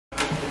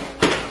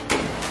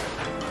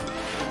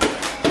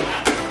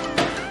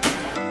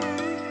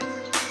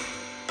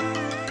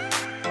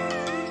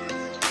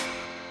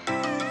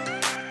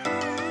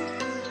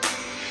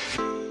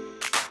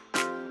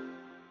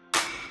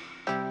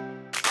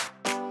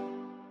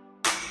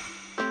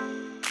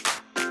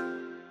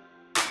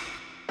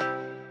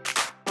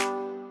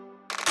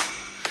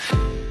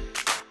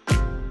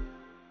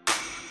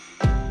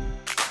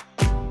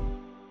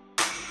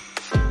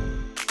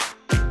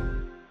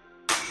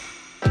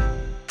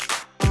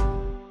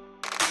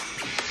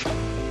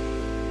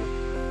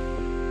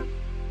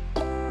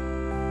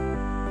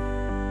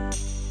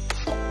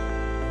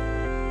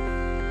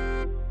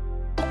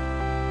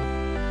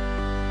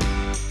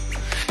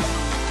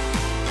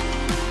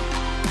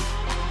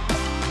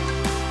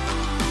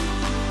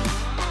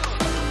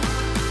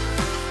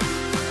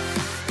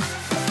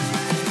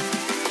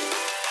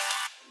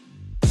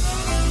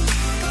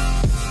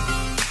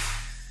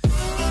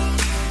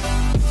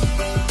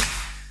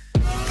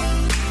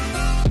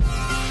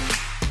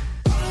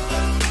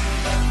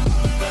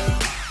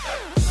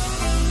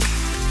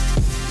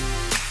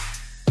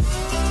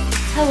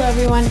Hello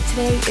everyone,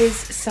 today is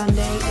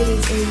Sunday. It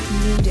is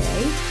a new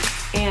day,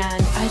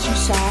 and as you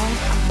saw,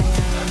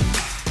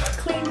 I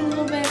cleaned a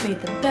little bit, made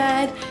the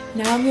bed.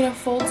 Now I'm gonna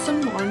fold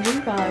some laundry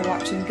while I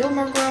watch some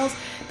Gilmore Girls.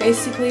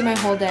 Basically my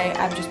whole day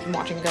I've just been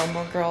watching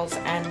Gilmore Girls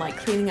and like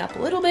cleaning up a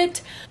little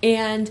bit,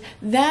 and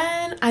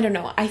then I don't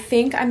know, I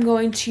think I'm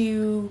going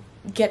to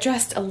get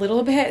dressed a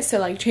little bit, so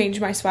like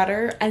change my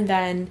sweater and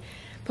then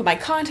put my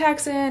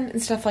contacts in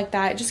and stuff like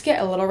that, just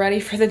get a little ready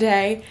for the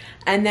day.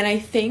 And then I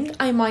think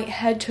I might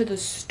head to the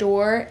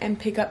store and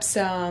pick up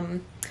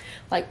some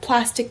like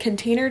plastic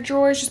container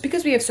drawers, just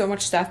because we have so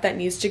much stuff that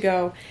needs to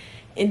go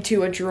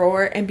into a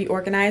drawer and be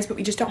organized, but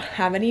we just don't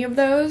have any of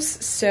those.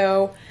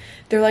 So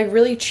they're like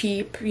really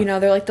cheap, you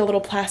know, they're like the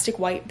little plastic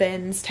white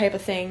bins type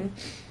of thing.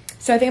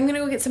 So I think I'm gonna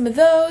go get some of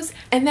those,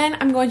 and then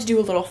I'm going to do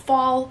a little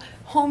fall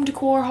home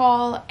decor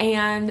haul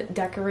and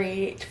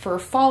decorate for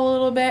fall a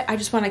little bit. I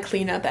just want to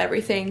clean up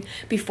everything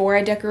before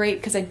I decorate,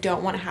 because I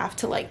don't want to have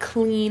to like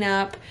clean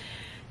up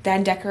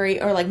then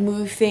decorate, or like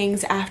move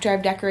things after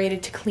I've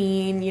decorated to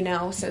clean, you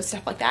know, so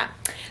stuff like that.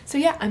 So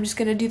yeah, I'm just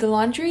gonna do the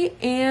laundry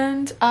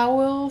and I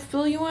will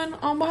fill you in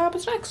on what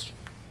happens next.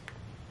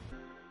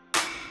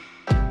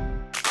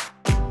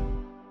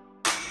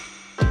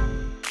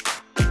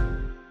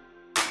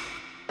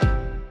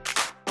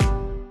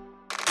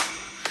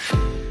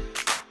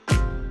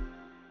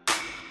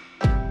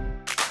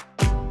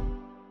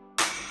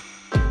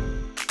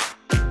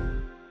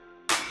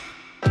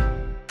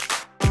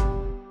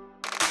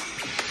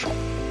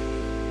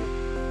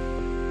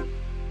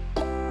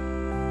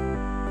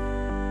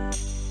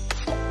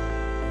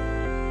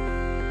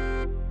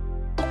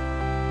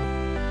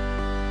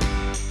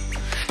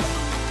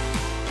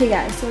 Hey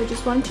guys, so I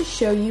just wanted to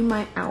show you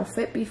my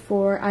outfit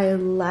before I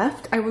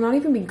left. I will not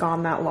even be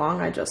gone that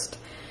long. I just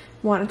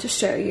wanted to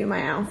show you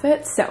my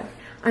outfit. So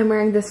I'm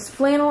wearing this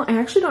flannel. I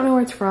actually don't know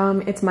where it's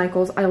from. It's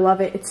Michael's. I love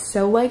it. It's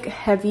so like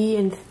heavy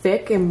and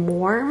thick and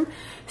warm.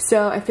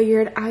 So I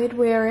figured I'd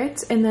wear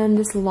it. And then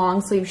this long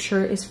sleeve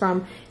shirt is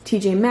from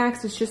TJ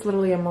Maxx. It's just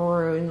literally a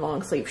maroon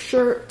long sleeve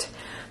shirt.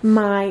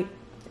 My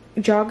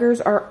joggers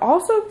are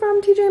also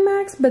from TJ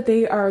Maxx, but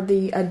they are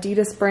the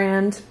Adidas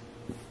brand.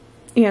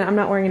 And I'm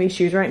not wearing any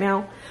shoes right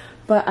now,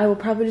 but I will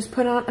probably just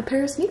put on a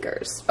pair of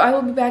sneakers. I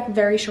will be back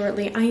very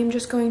shortly. I am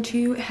just going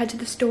to head to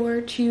the store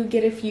to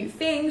get a few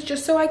things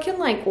just so I can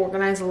like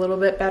organize a little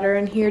bit better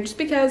in here, just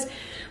because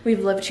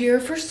we've lived here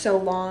for so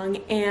long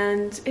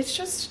and it's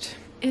just,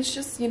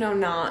 you know,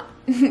 not,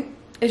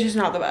 it's just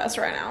not the best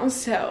right now.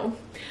 So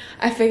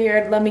I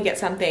figured let me get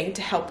something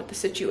to help with the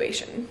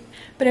situation.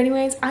 But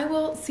anyways, I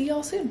will see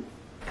y'all soon.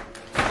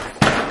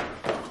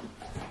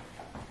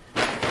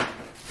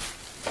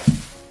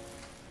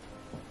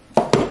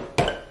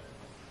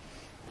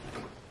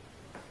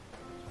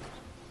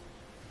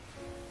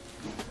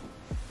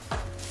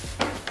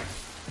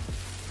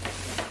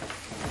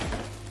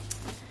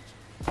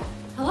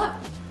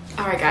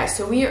 Alright guys,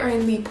 so we are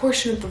in the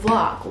portion of the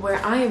vlog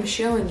where I am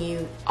showing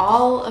you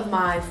all of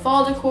my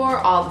fall decor,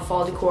 all the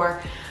fall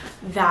decor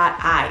that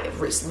I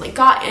have recently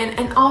gotten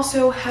and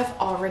also have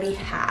already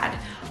had.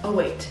 Oh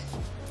wait,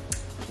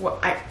 well,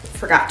 I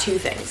forgot two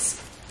things.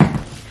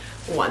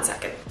 1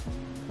 second.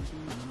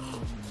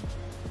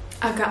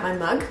 I've got my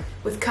mug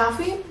with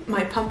coffee,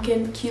 my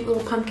pumpkin, cute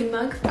little pumpkin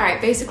mug.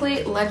 Alright,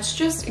 basically let's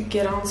just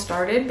get on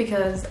started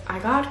because I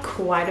got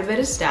quite a bit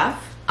of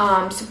stuff.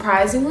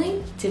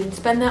 Surprisingly, didn't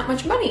spend that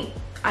much money.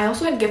 I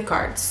also had gift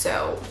cards,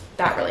 so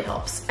that really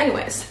helps.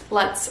 Anyways,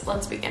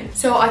 let's begin.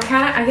 So I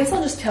guess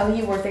I'll just tell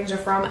you where things are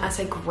from as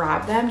I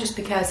grab them, just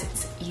because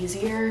it's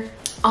easier.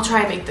 I'll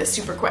try and make this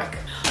super quick.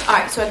 All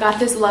right, so I got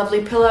this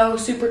lovely pillow,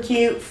 super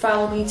cute.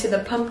 Follow me to the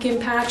pumpkin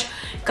patch.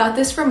 Got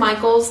this from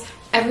Michael's.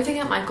 Everything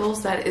at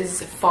Michael's that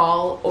is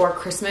fall or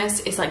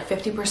Christmas is like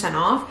 50%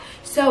 off.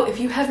 So if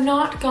you have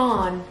not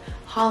gone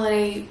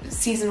holiday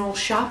seasonal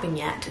shopping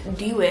yet,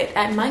 do it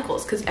at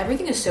Michael's, because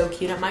everything is so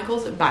cute at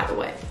Michael's. By the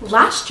way,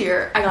 last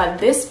year I got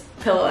this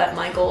pillow at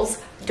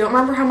Michael's. Don't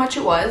remember how much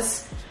it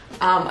was.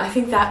 I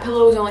think that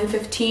pillow was only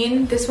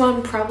 15. This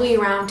one probably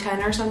around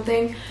 10 or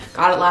something.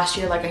 Got it last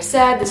year, like I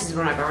said. This is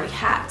one I've already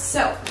had.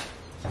 So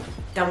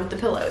done with the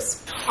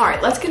pillows. All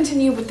right, let's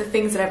continue with the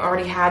things that I've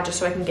already had, just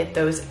so I can get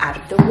those out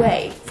of the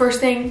way.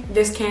 First thing,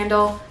 this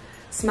candle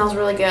smells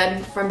really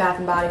good, from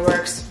Bath & Body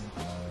Works.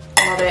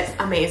 Love it,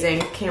 amazing,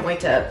 can't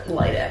wait to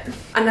light it.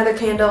 Another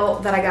candle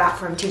that I got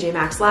from TJ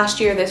Maxx last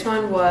year, this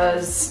one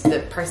was, the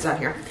price is on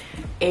here,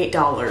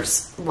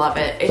 $8. Love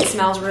it, it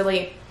smells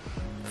really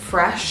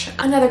fresh.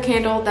 Another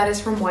candle that is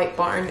from White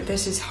Barn,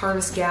 this is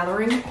Harvest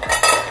Gathering.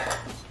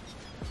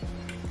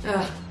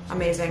 Ugh,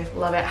 amazing,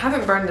 love it.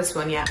 Haven't burned this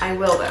one yet, I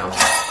will though.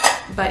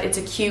 But it's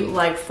a cute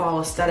like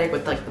fall aesthetic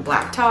with like the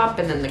black top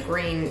and then the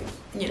green,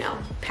 you know,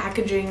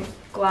 packaging,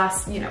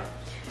 glass, you know.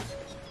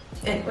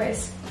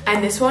 Anyways,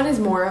 and this one is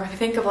more of, I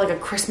think, of like a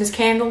Christmas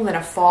candle than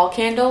a fall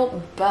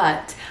candle,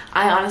 but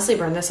I honestly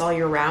burn this all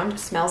year round. It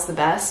smells the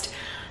best.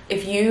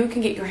 If you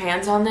can get your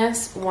hands on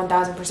this,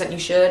 1000% you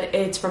should.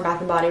 It's from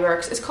Bath & Body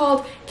Works. It's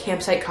called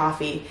Campsite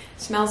Coffee.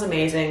 It smells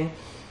amazing.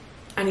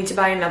 I need to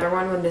buy another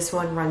one when this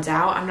one runs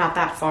out. I'm not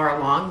that far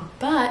along,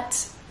 but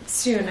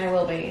soon I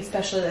will be,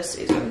 especially this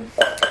season.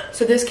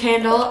 So this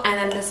candle and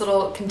then this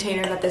little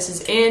container that this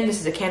is in, this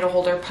is a candle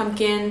holder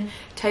pumpkin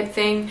type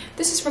thing.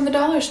 This is from the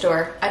dollar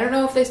store. I don't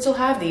know if they still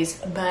have these,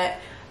 but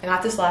I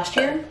got this last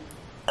year.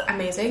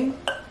 Amazing.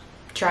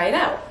 Try it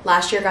out.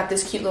 Last year I got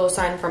this cute little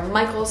sign from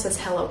Michaels, says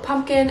hello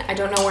pumpkin. I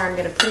don't know where I'm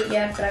gonna put it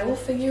yet, but I will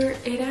figure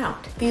it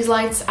out. These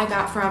lights I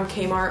got from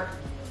Kmart.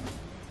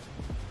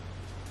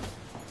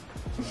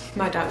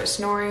 My dog is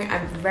snoring.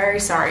 I'm very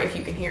sorry if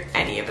you can hear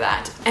any of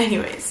that.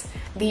 Anyways,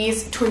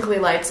 these twinkly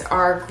lights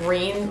are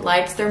green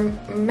lights. They're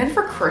meant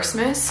for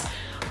Christmas,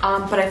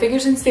 but I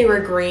figured since they were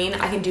green,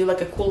 I can do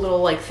like a cool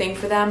little like thing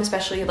for them,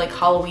 especially like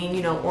Halloween,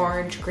 you know,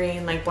 orange,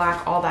 green, like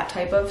black, all that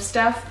type of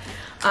stuff.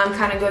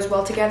 Kind of goes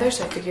well together,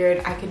 so I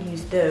figured I could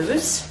use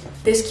those.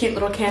 This cute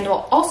little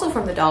candle, also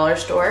from the dollar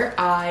store.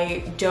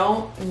 I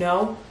don't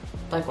know,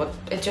 like what,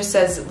 it just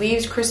says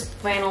leaves crisp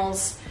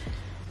flannels,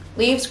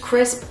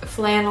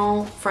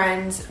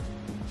 friends,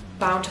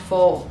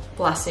 bountiful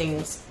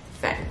blessings,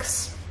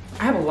 thanks.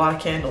 I have a lot of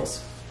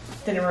candles.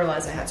 Didn't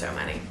realize I had so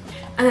many.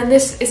 And then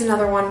this is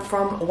another one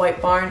from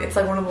White Barn. It's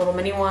like one of the little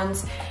mini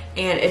ones,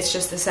 and it's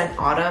just the scent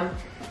Autumn.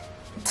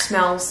 It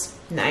smells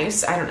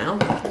nice, I don't know.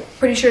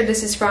 Pretty sure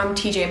this is from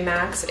TJ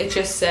Maxx. It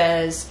just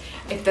says,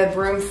 if the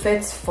broom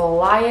fits,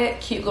 fly it.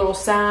 Cute little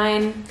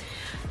sign.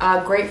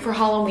 Great for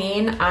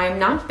Halloween. I'm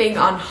not big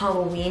on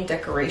Halloween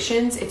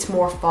decorations. It's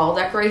more fall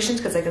decorations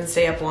because I can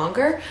stay up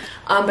longer.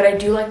 But I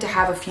do like to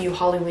have a few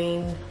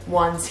Halloween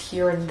ones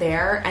here and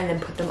there and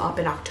then put them up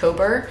in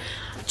October,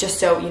 just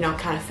so, you know,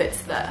 kind of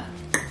fits the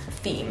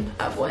theme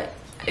of what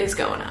is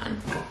going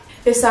on.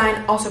 This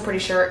sign, also pretty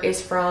sure,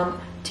 is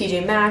from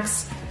TJ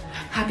Maxx.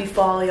 Happy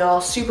fall, y'all.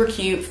 Super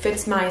cute,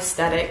 fits my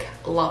aesthetic,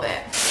 love it.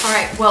 All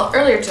right, well,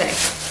 earlier today,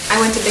 I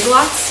went to Big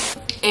Lots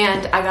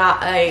and I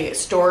got a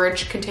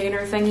storage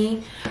container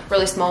thingy,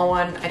 really small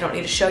one. I don't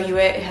need to show you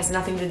it. It has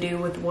nothing to do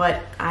with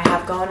what I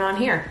have going on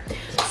here.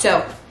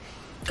 So,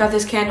 got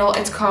this candle.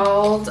 It's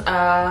called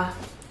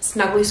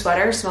Snuggly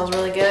Sweater. Smells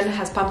really good. It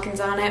has pumpkins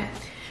on it.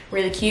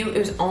 Really cute. It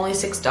was only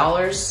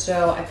 $6,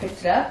 so I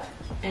picked it up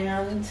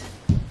and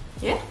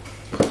yeah.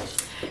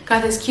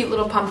 Got this cute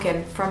little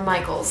pumpkin from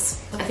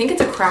Michaels. I think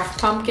it's a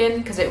craft pumpkin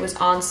because it was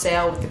on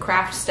sale with the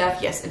craft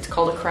stuff. Yes, it's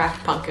called a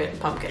craft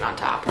pumpkin on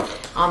top,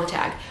 on the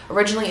tag.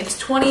 Originally it's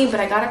 20, but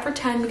I got it for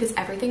 10 because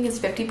everything is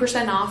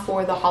 50% off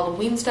for the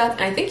Halloween stuff.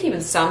 And I think even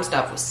some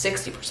stuff was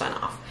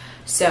 60% off.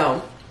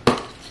 So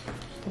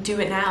do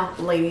it now,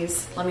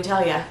 ladies, let me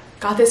tell ya.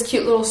 Got this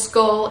cute little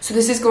skull. So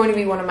this is going to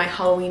be one of my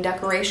Halloween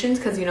decorations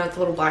because, you know, it's a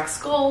little black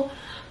skull.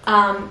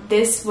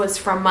 This was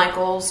from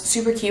Michaels,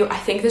 super cute. I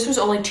think this was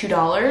only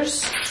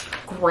 $2.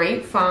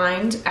 Great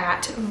find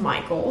at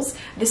Michaels.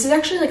 This is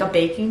actually like a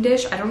baking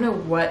dish. I don't know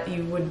what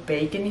you would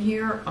bake in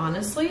here,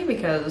 honestly,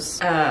 because,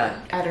 I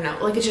don't know.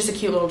 Like, it's just a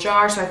cute little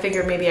jar, so I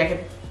figured maybe I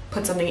could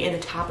put something in the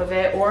top of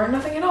it or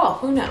nothing at all,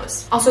 who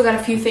knows. Also got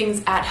a few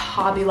things at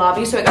Hobby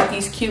Lobby. So I got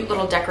these cute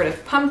little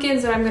decorative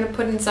pumpkins that I'm gonna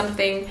put in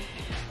something.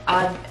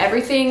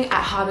 Everything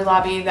at Hobby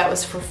Lobby that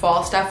was for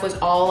fall stuff was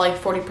all like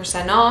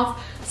 40%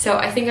 off. So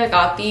I think I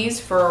got these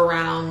for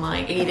around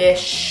like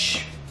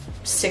 $8-ish,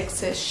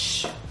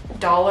 $6-ish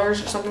or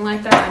something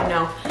like that. I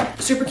know.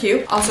 Super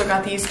cute. Also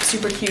got these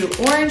super cute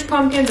orange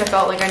pumpkins. I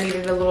felt like I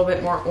needed a little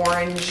bit more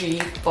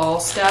orangey fall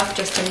stuff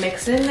just to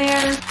mix in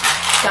there.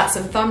 Got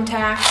some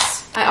thumbtacks.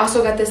 I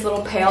also got this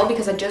little pail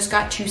because I just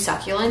got 2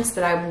 succulents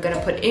that I'm gonna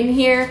put in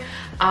here.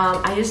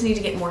 I just need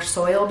to get more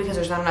soil because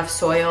there's not enough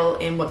soil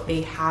in what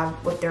they have,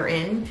 what they're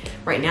in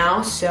right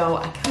now. So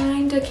I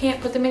kinda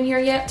can't put them in here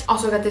yet.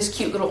 Also got this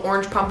cute little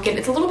orange pumpkin.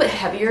 It's a little bit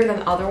heavier than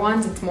the other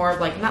ones. It's more of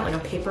like, not like a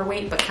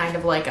paperweight, but kind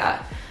of like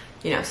a,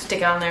 you know,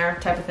 stick on there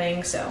type of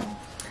thing. So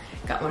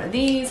got one of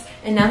these.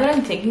 And now that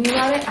I'm thinking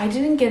about it, I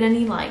didn't get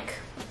any like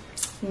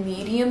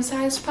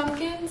medium-sized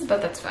pumpkins,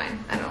 but that's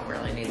fine. I don't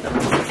really need them.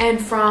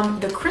 And from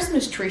the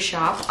Christmas tree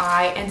shop,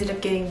 I ended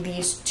up getting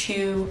these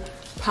 2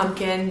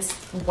 pumpkins,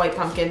 white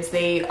pumpkins.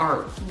 They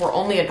were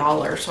only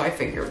 $1, so I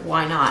figured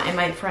why not? And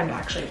my friend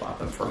actually bought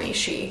them for me.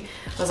 She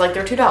was like,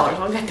 they're $2,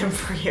 I'll get them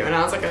for you. And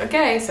I was like,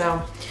 okay.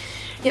 So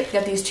yep,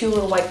 got these 2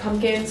 little white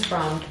pumpkins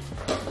from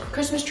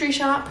Christmas tree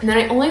shop. And then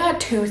I only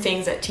got 2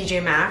 things at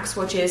TJ Maxx,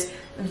 which is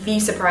the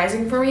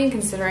surprising for me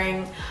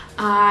considering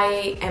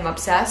I am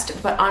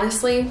obsessed. But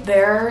honestly,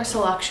 their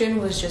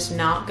selection was just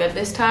not good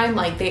this time.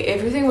 Like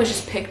everything was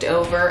just picked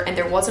over and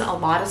there wasn't a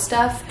lot of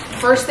stuff.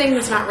 First thing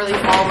that's not really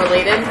fall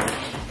related,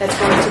 that's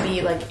going to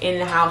be like in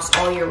the house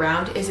all year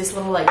round, is this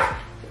little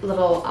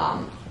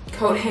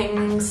coat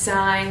hanging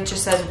sign.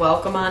 Just says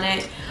welcome on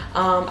it.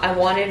 I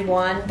wanted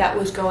one that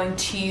was going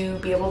to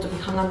be able to be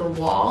hung on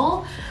the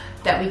wall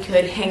that we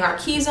could hang our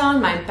keys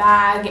on, my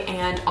bag,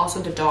 and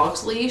also the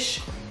dog's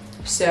leash.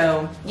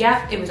 So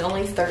yeah, it was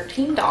only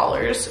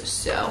 $13,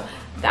 so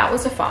that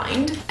was a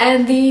find.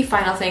 And the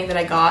final thing that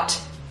I got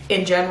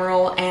in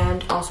general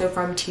and also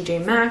from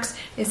TJ Maxx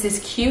is this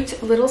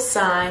cute little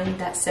sign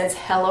that says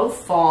hello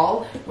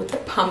fall with the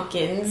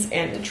pumpkins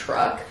and the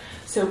truck.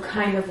 So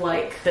kind of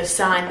like the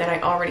sign that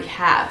I already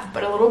have,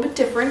 but a little bit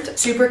different.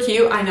 Super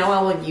cute. I know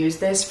I'll use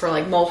this for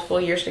like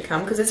multiple years to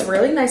come because it's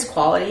really nice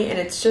quality, and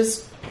it's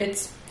just,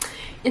 it's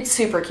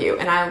super cute.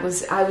 And I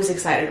was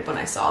excited when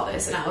I saw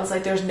this, and I was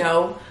like, there's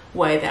no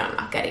way that I'm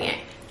not getting it.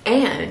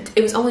 And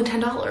it was only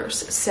 $10.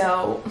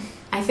 So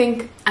I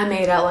think I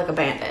made out like a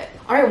bandit.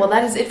 All right, well,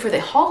 that is it for the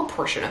haul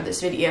portion of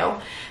this video.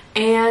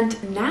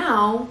 And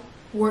now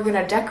we're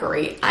gonna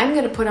decorate. I'm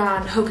gonna put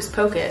on Hocus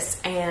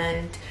Pocus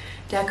and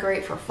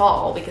decorate for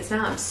fall because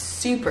now I'm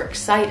super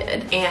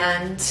excited.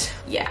 And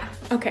yeah.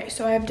 Okay,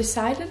 so I have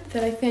decided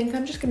that I think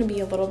I'm just gonna be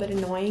a little bit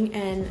annoying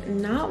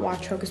and not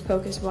watch Hocus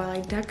Pocus while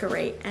I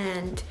decorate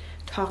and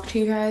talk to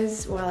you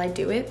guys while I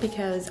do it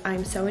because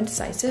I'm so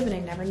indecisive and I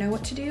never know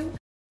what to do.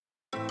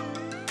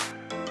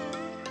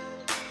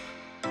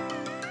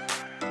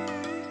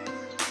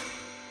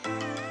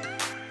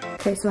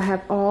 Okay, so I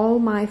have all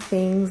my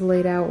things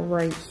laid out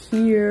right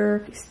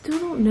here. I still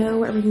don't know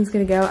where everything's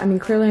gonna go. I mean,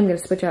 clearly I'm gonna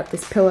switch out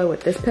this pillow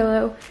with this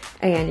pillow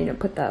and, you know,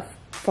 put the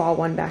fall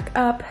one back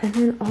up. And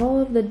then all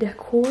of the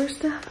decor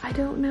stuff, I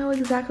don't know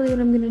exactly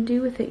what I'm gonna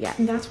do with it yet.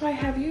 And that's why I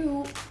have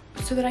you,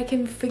 so that I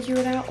can figure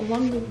it out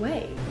along the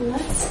way.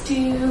 Let's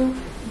do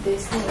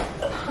this little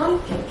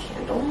pumpkin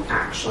candle.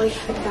 Actually, I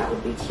think that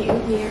would be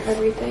cute near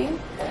everything.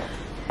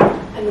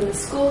 And then the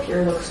skull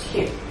here looks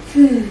cute.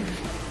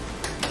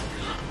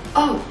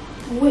 Oh.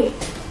 Wait,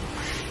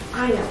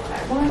 I know what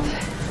I want.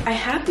 I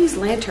have these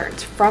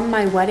lanterns from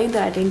my wedding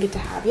that I didn't get to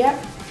have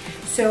yet.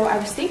 So I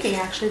was thinking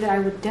actually that I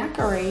would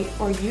decorate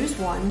or use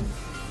one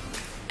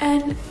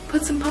and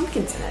put some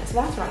pumpkins in it. So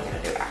that's what I'm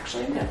gonna do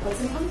actually. I'm gonna put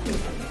some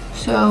pumpkins in here.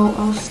 So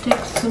I'll stick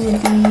some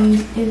of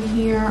these in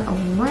here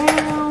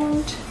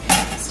around.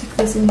 Stick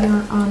this in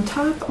here on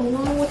top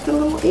along with the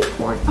little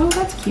acorn. Oh,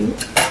 that's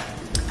cute.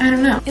 I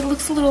don't know. It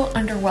looks a little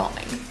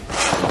underwhelming.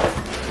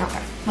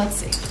 Okay, let's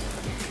see.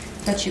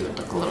 Bet you would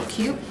look a little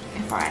cute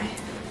if I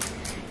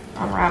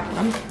unravel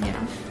them, you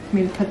know.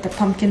 Maybe put the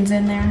pumpkins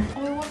in there.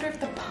 Oh, I wonder if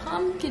the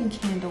pumpkin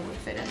candle would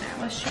fit in there.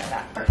 Let's try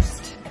that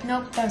first.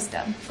 Nope, that was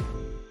dumb.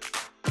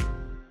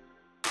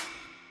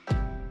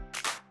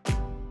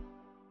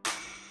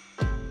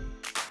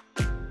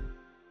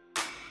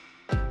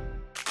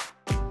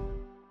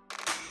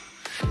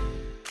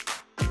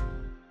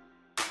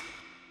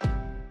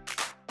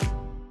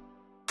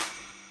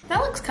 That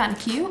looks kind of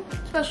cute,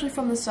 especially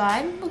from the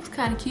side. Looks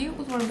kind of cute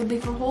with one of the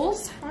bigger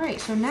holes. All right,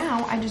 so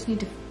now I just need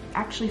to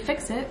actually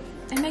fix it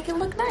and make it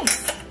look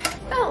nice.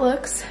 That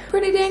looks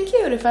pretty dang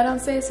cute if I don't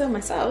say so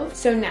myself.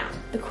 So now,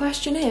 the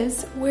question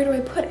is, where do I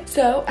put it?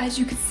 So as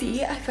you can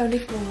see, I found a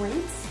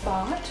great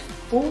spot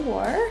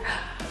for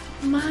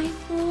my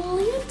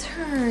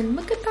lantern.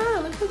 Look at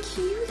that, look how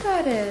cute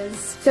that is.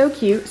 So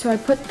cute. So I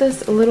put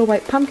this little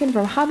white pumpkin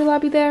from Hobby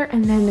Lobby there,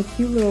 and then the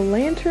cute little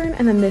lantern,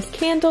 and then this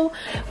candle,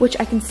 which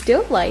I can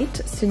still light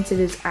since it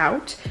is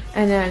out,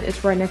 and then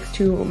it's right next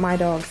to my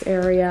dog's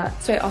area.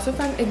 So I also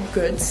found a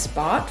good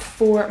spot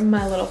for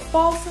my little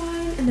fall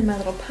sign and then my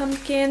little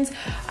pumpkins.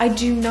 I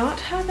do not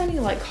have any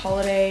like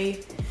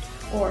holiday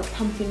or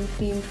pumpkin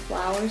themed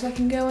flowers that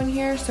can go in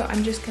here, so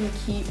I'm just gonna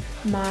keep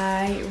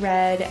my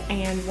red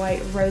and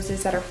white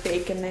roses that are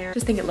fake in there.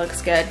 Just think it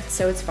looks good,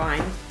 so it's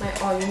fine. My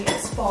all you need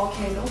is fall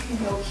candle can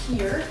go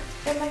here,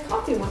 and my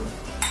coffee one.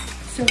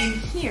 So in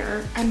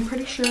here, I'm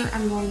pretty sure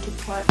I'm going to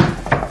put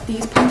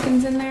these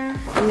pumpkins in there.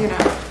 I'm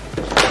gonna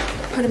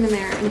put them in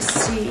there and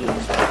see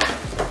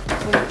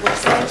what it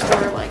looks like.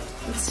 They're like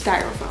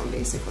styrofoam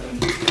basically.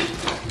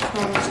 So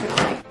I'm just gonna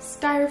like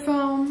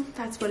styrofoam,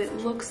 that's what it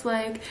looks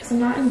like. So I'm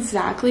not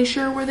exactly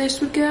sure where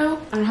this would go.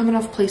 I don't have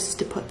enough places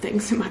to put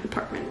things in my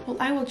apartment. Well,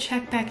 I will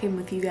check back in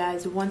with you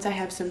guys once I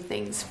have some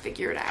things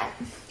figured out.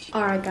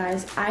 All right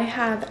guys, I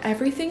have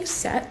everything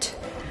set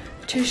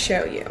to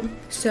show you.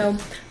 So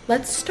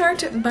let's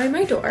start by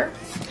my door.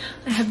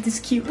 I have this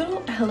cute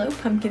little Hello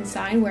Pumpkin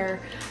sign where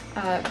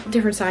a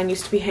different sign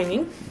used to be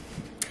hanging.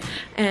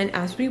 And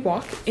as we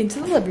walk into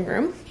the living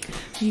room,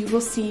 you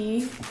will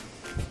see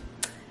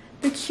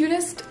the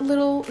cutest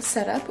little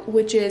setup,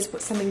 which is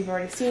something you've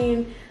already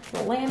seen.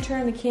 The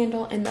lantern, the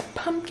candle, and the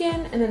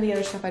pumpkin, and then the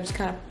other stuff I just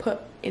kind of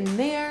put in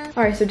there.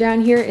 All right, so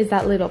down here is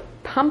that little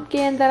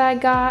pumpkin that I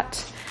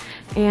got.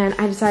 And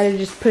I decided to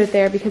just put it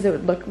there because it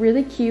would look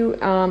really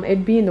cute.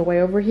 It'd be in the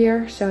way over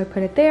here, so I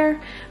put it there.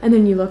 And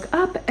then you look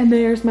up and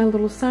there's my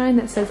little sign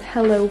that says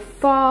Hello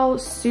Fall,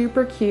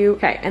 super cute.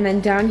 Okay, and then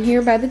down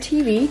here by the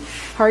TV,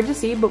 hard to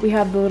see, but we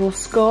have the little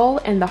skull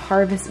and the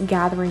Harvest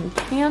Gathering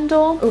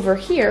candle. Over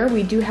here,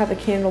 we do have a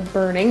candle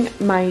burning,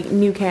 my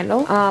new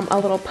candle, a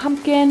little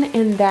pumpkin,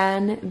 and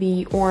then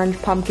the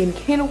orange pumpkin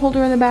candle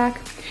holder in the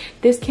back.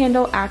 This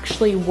candle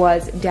actually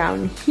was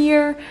down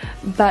here,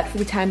 but for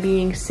the time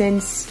being,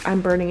 since I'm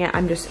burning it,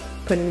 I'm just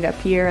putting it up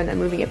here and then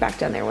moving it back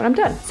down there when I'm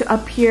done. So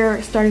up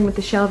here, starting with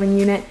the shelving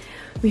unit,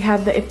 we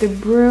have the If the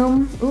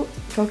Broom, ooh,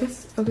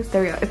 focus,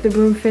 there we go. If the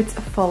Broom Fits,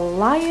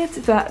 Fly It.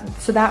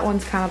 So that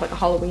one's kind of like a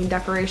Halloween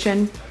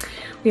decoration.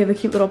 We have a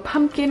cute little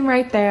pumpkin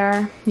right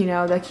there, you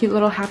know, the cute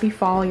little Happy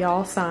Fall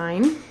Y'all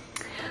sign.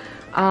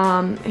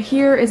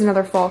 Here is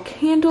another fall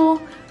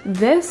candle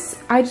This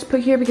I just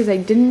put here because I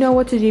didn't know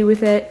what to do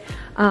with it.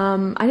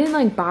 I didn't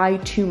like buy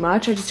too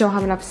much. I just don't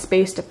have enough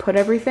space to put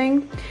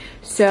everything.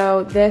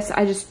 So this,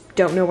 I just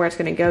don't know where it's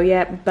gonna go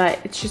yet, but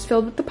it's just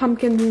filled with the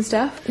pumpkins and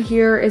stuff.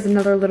 Here is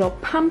another little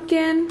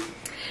pumpkin.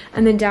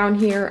 And then down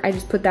here, I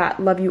just put that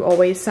love you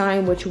always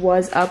sign, which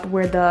was up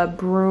where the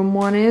broom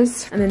one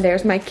is. And then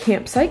there's my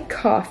campsite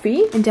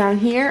coffee. And down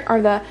here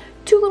are the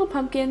 2 little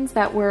pumpkins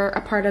that were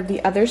a part of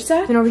the other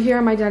set. And over here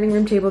on my dining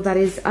room table, that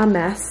is a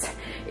mess,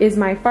 is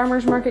my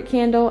farmer's market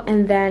candle,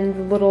 and then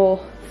the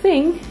little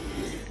thing.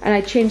 And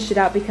I changed it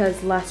out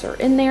because less are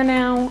in there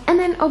now. And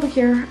then over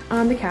here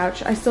on the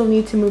couch, I still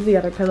need to move the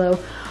other pillow,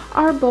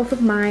 are both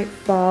of my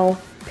fall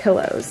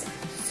pillows.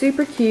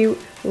 Super cute,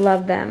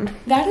 love them.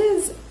 That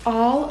is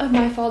all of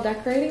my fall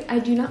decorating. I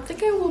do not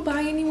think I will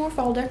buy any more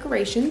fall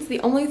decorations. The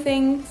only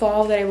thing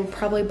fall that I will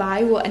probably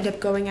buy will end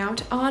up going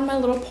out on my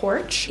little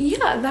porch.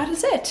 Yeah, that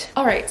is it.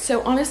 All right,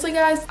 so honestly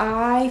guys,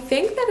 I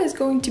think that is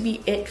going to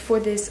be it for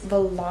this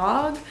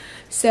vlog.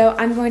 So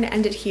I'm going to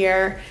end it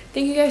here.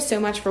 Thank you guys so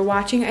much for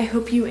watching. I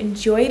hope you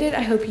enjoyed it.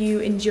 I hope you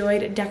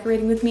enjoyed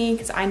decorating with me,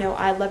 because I know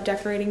I love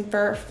decorating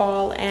for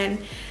fall and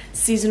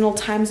seasonal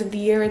times of the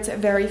year. It's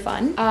very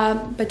fun.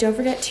 But don't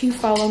forget to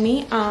follow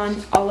me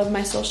on all of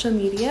my social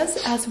medias,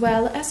 as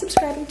well as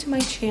subscribing to my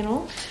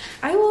channel.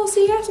 I will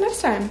see you guys next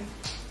time.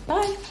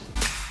 Bye.